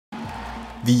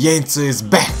The answer is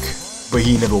back, but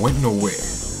he never went nowhere.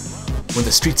 When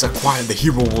the streets are quiet, the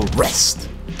hero will rest.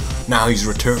 Now he's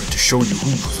returned to show you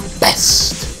who's the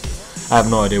best. I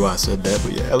have no idea why I said that,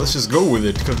 but yeah, let's just go with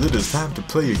it, because it is time to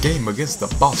play a game against the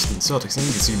Boston Celtics. And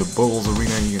you can see the Bulls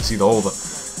arena, and you can see all the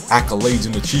accolades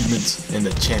and achievements and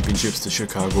the championships the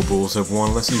Chicago Bulls have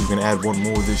won. Let's see if we can add one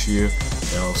more this year,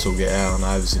 and also get Allen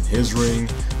Iverson his ring.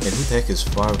 And who the heck is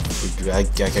I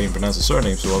can't even pronounce his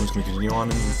surname, so I'm just going to continue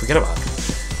on and forget about it.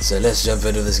 So let's jump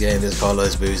into this game. This is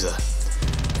Carlos Boozer.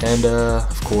 And,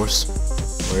 of course,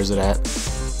 where is it at?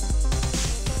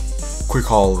 Quick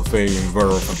Hall of Fame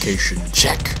verification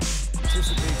check.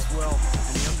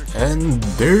 And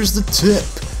there's the tip.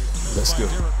 Let's go.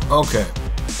 Okay.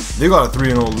 They got a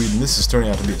 3-0 lead, and this is turning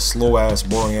out to be a slow-ass,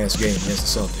 boring-ass game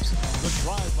against the Celtics.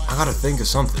 I gotta think of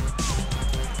something.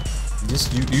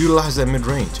 Just utilize that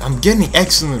mid-range. I'm getting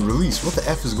excellent release. What the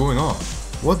F is going on?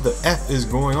 What the F is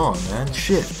going on, man?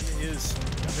 Shit.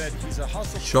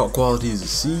 Shot quality is a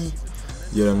C.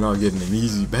 Yet I'm not getting an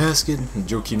easy basket.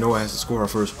 Joakim Noah has to score our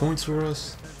first points for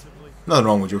us. Nothing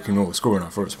wrong with Joakim Noah scoring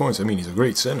our first points. I mean, he's a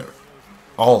great center.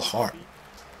 All heart.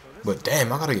 But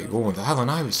damn, I gotta get going with Allen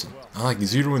Iverson. I like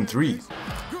 0 and 3.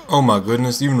 Oh my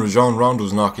goodness, even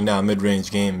Rondo's knocking down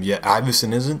mid-range game, yet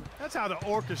Iverson isn't?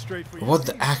 What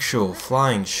the actual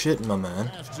flying shit, my man?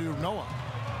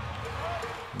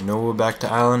 Noah back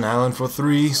to Allen. Allen for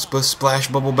 3. Split splash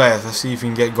bubble bath. Let's see if we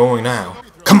can get going now.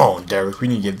 Come on, Derek. We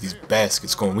need to get these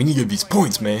baskets going. We need to get these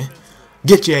points, man.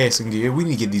 Get your ass in gear. We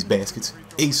need to get these baskets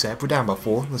ASAP. We're down by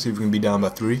 4. Let's see if we can be down by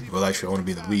 3. Well, actually, I want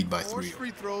to be the lead by 3.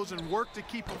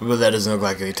 But that doesn't look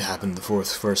like it to happen in the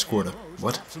first quarter.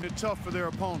 What?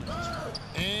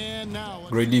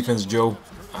 Great defense, Joe.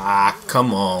 Ah,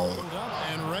 come on.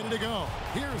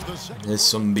 There's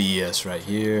some BS right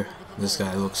here. This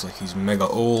guy looks like he's mega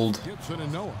old.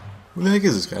 Who the heck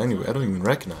is this guy anyway? I don't even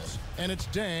recognize him.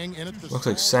 Looks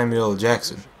like Samuel L.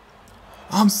 Jackson.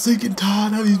 I'm sick and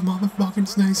tired of these motherfucking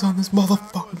snakes on this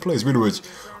motherfucking place. Speaking of which,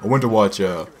 I went to watch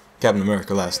Captain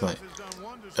America last night.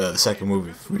 The second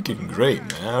movie. Freaking great,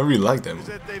 man. I really like that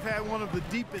movie.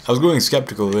 I was going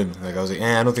skeptical then. Like, I was like,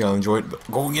 I don't think I'll enjoy it. But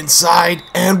going inside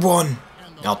and one.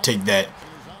 I'll take that.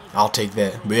 I'll take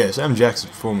that. But yeah, Sam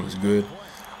Jackson's performance was good.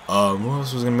 What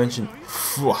else was I gonna mention?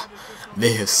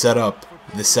 They have set up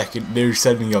the second. They're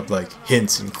setting up like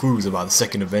hints and clues about the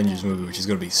second Avengers movie, which is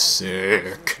gonna be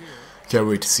sick. Can't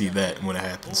wait to see that when it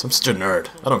happens. I'm such a nerd.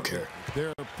 I don't care.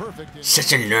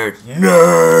 Such a nerd.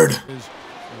 Nerd.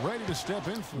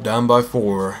 Down by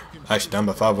 4. Actually, down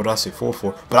by 5. What did I say?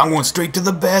 4-4. But I'm going straight to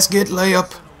the basket.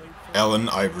 Layup. Allen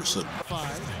Iverson.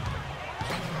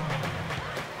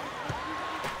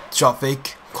 Shot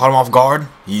fake. Caught him off guard.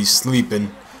 He's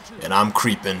sleeping. And I'm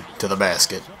creeping to the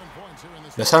basket.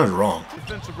 That sounded wrong.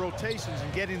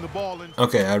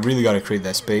 Okay, I really gotta create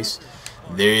that space.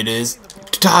 There it is.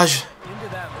 Taj.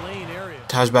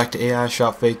 Taj back to AI.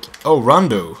 Shot fake. Oh,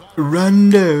 Rondo.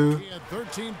 Rondo.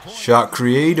 Shot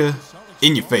creator.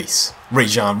 In your face.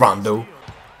 Rajon Rondo.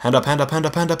 Hand up, hand up, hand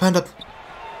up, hand up, hand up.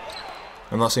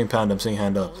 I'm not saying pound, I'm saying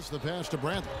hand up.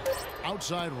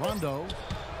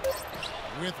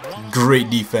 Great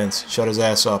defense. Shut his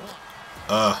ass up.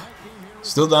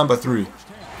 Still down by 3.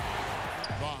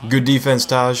 Good defense,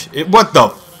 Taj. What the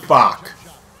fuck?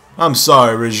 I'm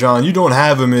sorry, Rajon. You don't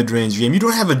have a mid-range game. You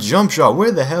don't have a jump shot.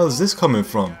 Where the hell is this coming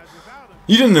from?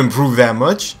 You didn't improve that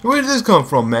much. Where did this come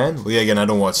from, man? Well, yeah, again, I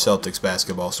don't watch Celtics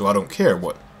basketball, so I don't care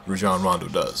what Rajon Rondo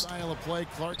does.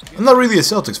 I'm not really a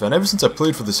Celtics fan. Ever since I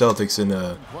played for the Celtics in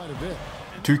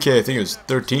 2K, I think it was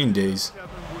 13 days,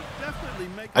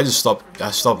 I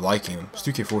stopped liking them. It's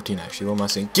 2K14 actually. What am I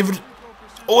saying? Give it.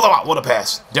 Oh, what a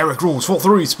pass! Derrick Rose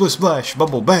 4-3, split splash,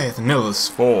 bubble bath, Nillis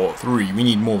 4-3. We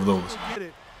need more of those.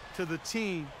 To the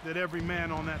team that every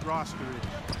man on that roster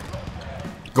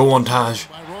is. Go on, Taj.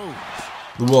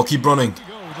 The wall, keep running.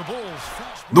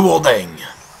 The wall, dang.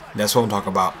 That's what I'm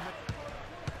talking about.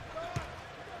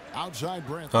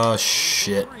 Oh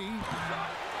shit.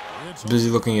 Busy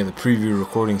looking at the preview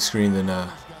recording screen than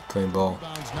playing ball.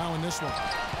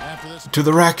 To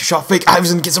the rack, shot fake.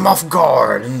 Iverson gets him off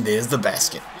guard, and there's the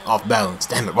basket. Off balance.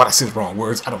 Damn it, what I said the wrong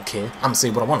words. I don't care. I'm gonna say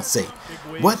what I want to say.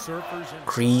 What?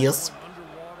 Chris?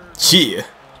 Yeah.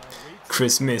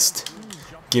 Chris missed.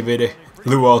 Give it a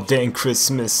Luol dang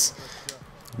Christmas.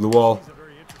 Luol.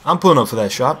 I'm pulling up for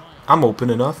that shot. I'm open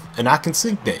enough, and I can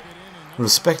sink that.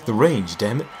 Respect the range,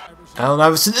 damn it. Allen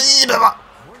Iverson.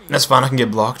 That's fine, I can get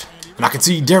blocked. And I can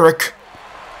see Derek,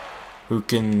 who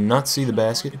cannot see the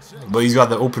basket. But he's got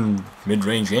the open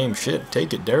mid-range game. Shit,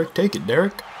 take it, Derek. Take it,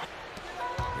 Derek.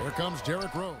 Here comes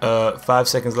Derrick Rose. 5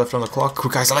 seconds left on the clock.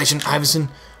 Quick isolation. Iverson.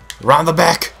 Round the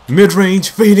back. Mid-range,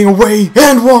 fading away,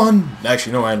 and one!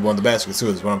 Actually, no, and one. The basket too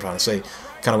is what I'm trying to say.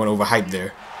 Kind of went overhyped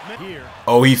there.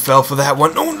 Oh, he fell for that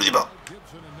one. No, what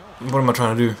am I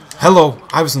trying to do? Hello,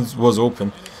 Iverson was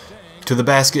open. To the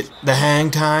basket, the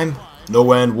hang time.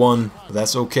 No and one, but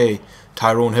that's okay.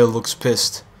 Tyrone Hill looks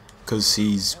pissed, because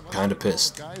he's kind of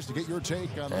pissed.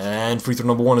 And free throw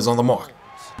number 1 is on the mark.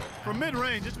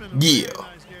 Yeah.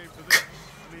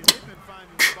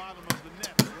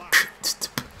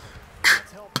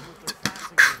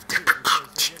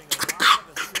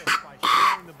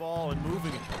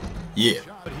 Yeah.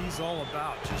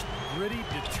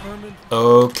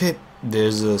 Okay,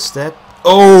 there's a step.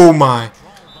 Oh my!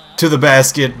 To the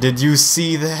basket. Did you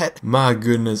see that? My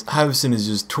goodness, Iverson is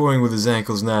just toying with his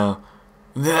ankles now.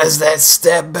 There's that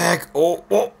step back.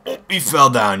 Oh, he fell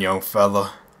down, young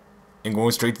fella. And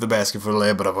going straight to the basket for the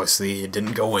layup, but obviously it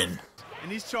didn't go in.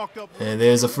 And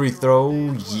there's a free throw.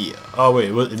 Yeah. Oh wait,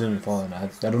 it didn't fall in. I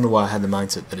don't know why I had the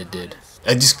mindset that it did.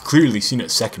 I just clearly seen it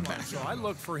second back.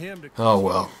 Oh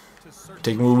well.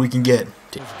 Taking what we can get.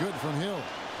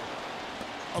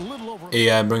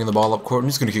 AI bringing the ball up court. I'm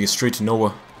just gonna kick it straight to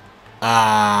Noah.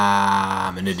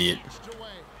 I'm an idiot.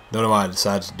 Don't know why I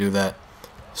decided to do that.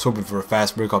 I was hoping for a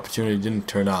fast break opportunity. It didn't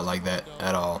turn out like that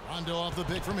at all.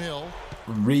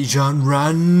 Rajon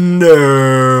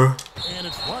Rondo.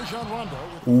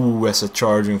 Ooh, that's a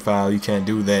charging foul. You can't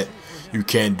do that. You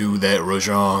can't do that,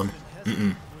 Rajon.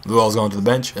 Luol's gone to the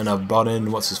bench, and I've brought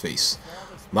in what's his face,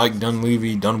 Mike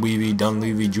Dunleavy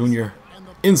Jr.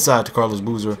 Inside to Carlos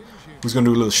Boozer, who's gonna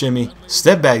do a little shimmy.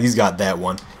 Step back. He's got that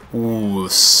one. Ooh,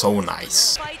 so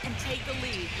nice.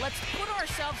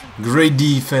 Great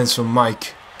defense from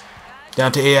Mike.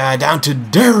 Down to AI, down to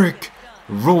Derek.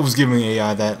 Rose giving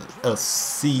AI that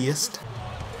assist.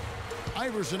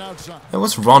 And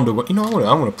what's Rondo? You know,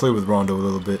 I want to play with Rondo a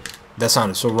little bit. That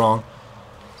sounded so wrong.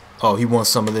 Oh, he wants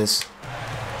some of this.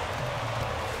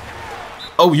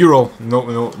 Oh, Euro.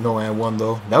 No and one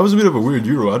though. That was a bit of a weird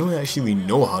Euro. I don't actually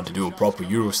know how to do a proper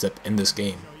Euro step in this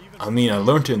game. I mean, I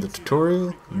learned it in the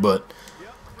tutorial, but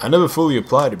I never fully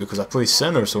applied it because I play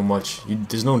center so much.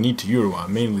 There's no need to Euro. I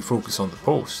mainly focus on the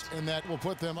post.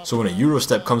 So when a Euro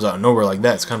step comes out of nowhere like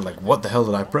that, it's kind of like, what the hell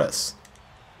did I press?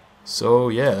 So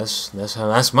yeah,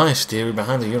 that's my theory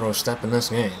behind the Euro step in this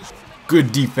game.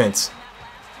 Good defense.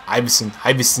 Iverson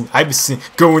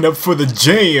going up for the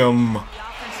jam.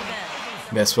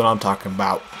 That's what I'm talking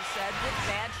about.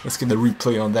 Let's get the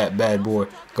replay on that bad boy.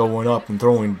 Going up and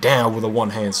throwing down with a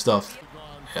one-hand stuff.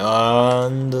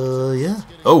 And, yeah.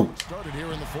 Oh.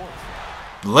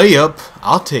 Layup.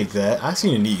 I'll take that. I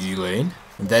seen an easy lane.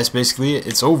 And that's basically it.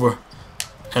 It's over.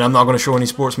 And I'm not going to show any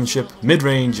sportsmanship.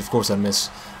 Mid-range, of course I miss.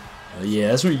 Yeah,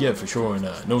 that's what you get for showing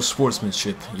no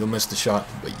sportsmanship. You'll miss the shot.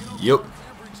 But, yep.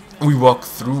 We walk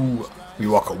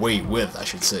away with, I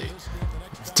should say,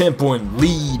 10-point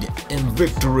lead and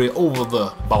victory over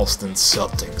the Boston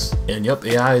Celtics. And yep,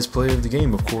 AI is player of the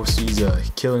game, of course. He's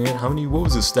killing it. What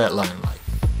was his stat line like?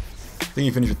 I think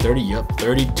he finished with 30. Yep,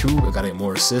 32. I gotta get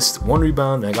more assists, 1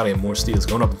 rebound, and I gotta get more steals.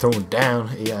 Going up and throwing down.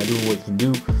 AI doing what he can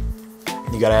do.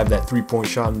 You gotta have that 3-point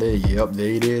shot in there. Yep, there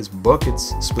it is.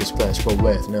 Buckets. Split splash for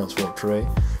last. Now it's for Trey.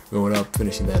 Going up,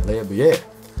 finishing that layup. But yeah.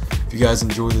 If you guys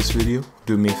enjoyed this video,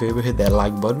 do me a favor, hit that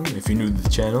like button. If you're new to the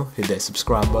channel, hit that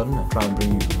subscribe button. I try and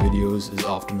bring you videos as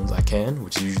often as I can,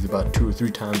 which is usually about 2 or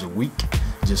 3 times a week.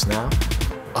 Just now,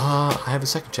 I have a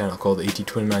second channel called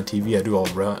AT29 TV. I do all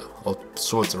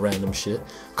sorts of random shit,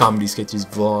 comedy sketches,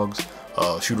 vlogs,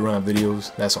 shoot around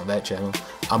videos. That's on that channel.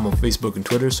 I'm on Facebook and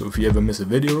Twitter, so if you ever miss a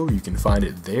video, you can find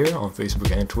it there on Facebook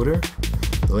and Twitter.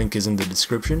 The link is in the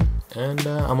description. And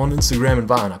I'm on Instagram and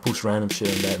Vine. I post random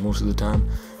shit on that most of the time.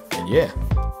 And yeah,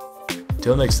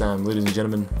 till next time, ladies and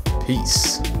gentlemen,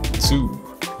 peace to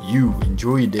you.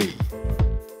 Enjoy your day.